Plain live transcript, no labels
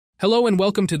Hello and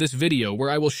welcome to this video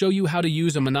where I will show you how to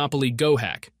use a Monopoly Go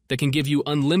hack that can give you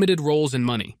unlimited rolls and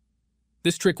money.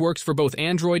 This trick works for both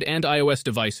Android and iOS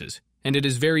devices, and it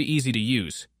is very easy to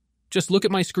use. Just look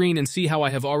at my screen and see how I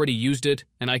have already used it,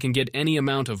 and I can get any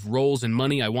amount of rolls and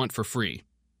money I want for free.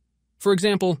 For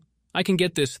example, I can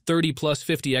get this 30 plus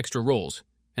 50 extra rolls,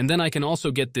 and then I can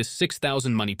also get this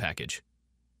 6,000 money package.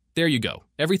 There you go,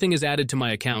 everything is added to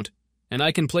my account, and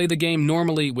I can play the game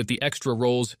normally with the extra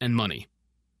rolls and money.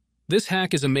 This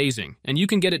hack is amazing, and you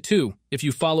can get it too if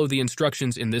you follow the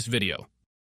instructions in this video.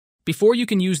 Before you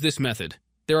can use this method,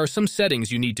 there are some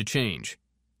settings you need to change.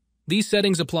 These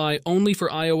settings apply only for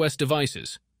iOS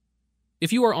devices.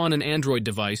 If you are on an Android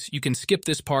device, you can skip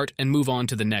this part and move on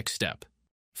to the next step.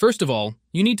 First of all,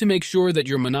 you need to make sure that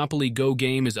your Monopoly Go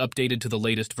game is updated to the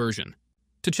latest version.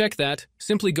 To check that,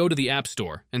 simply go to the App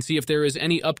Store and see if there is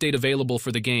any update available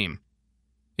for the game.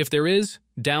 If there is,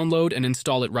 download and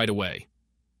install it right away.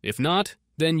 If not,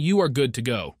 then you are good to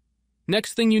go.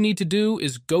 Next thing you need to do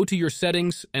is go to your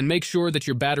settings and make sure that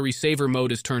your battery saver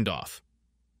mode is turned off.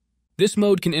 This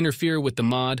mode can interfere with the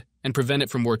mod and prevent it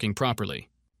from working properly.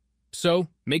 So,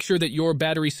 make sure that your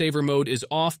battery saver mode is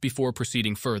off before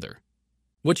proceeding further.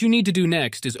 What you need to do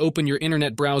next is open your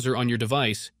internet browser on your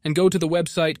device and go to the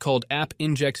website called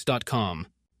appinjects.com.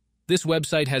 This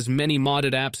website has many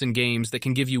modded apps and games that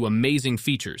can give you amazing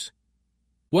features.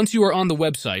 Once you are on the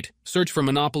website, search for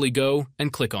Monopoly Go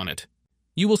and click on it.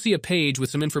 You will see a page with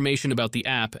some information about the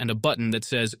app and a button that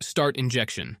says Start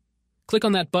Injection. Click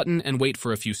on that button and wait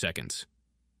for a few seconds.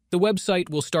 The website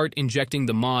will start injecting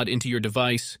the mod into your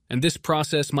device, and this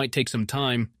process might take some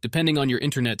time depending on your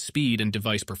internet speed and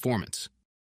device performance.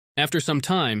 After some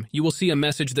time, you will see a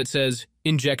message that says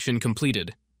Injection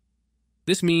Completed.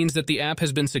 This means that the app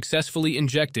has been successfully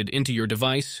injected into your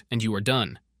device and you are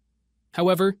done.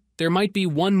 However, there might be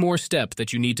one more step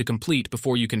that you need to complete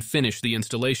before you can finish the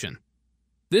installation.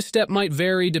 This step might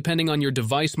vary depending on your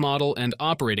device model and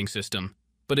operating system,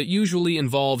 but it usually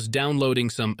involves downloading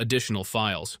some additional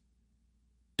files.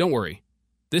 Don't worry,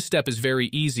 this step is very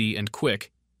easy and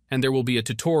quick, and there will be a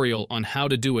tutorial on how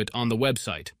to do it on the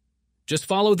website. Just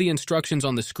follow the instructions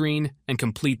on the screen and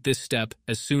complete this step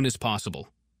as soon as possible.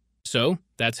 So,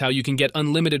 that's how you can get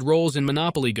unlimited rolls in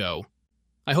Monopoly Go.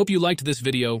 I hope you liked this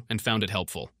video and found it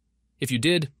helpful. If you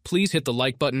did, please hit the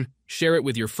like button, share it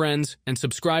with your friends, and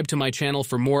subscribe to my channel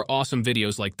for more awesome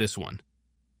videos like this one.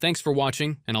 Thanks for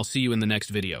watching, and I'll see you in the next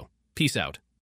video. Peace out.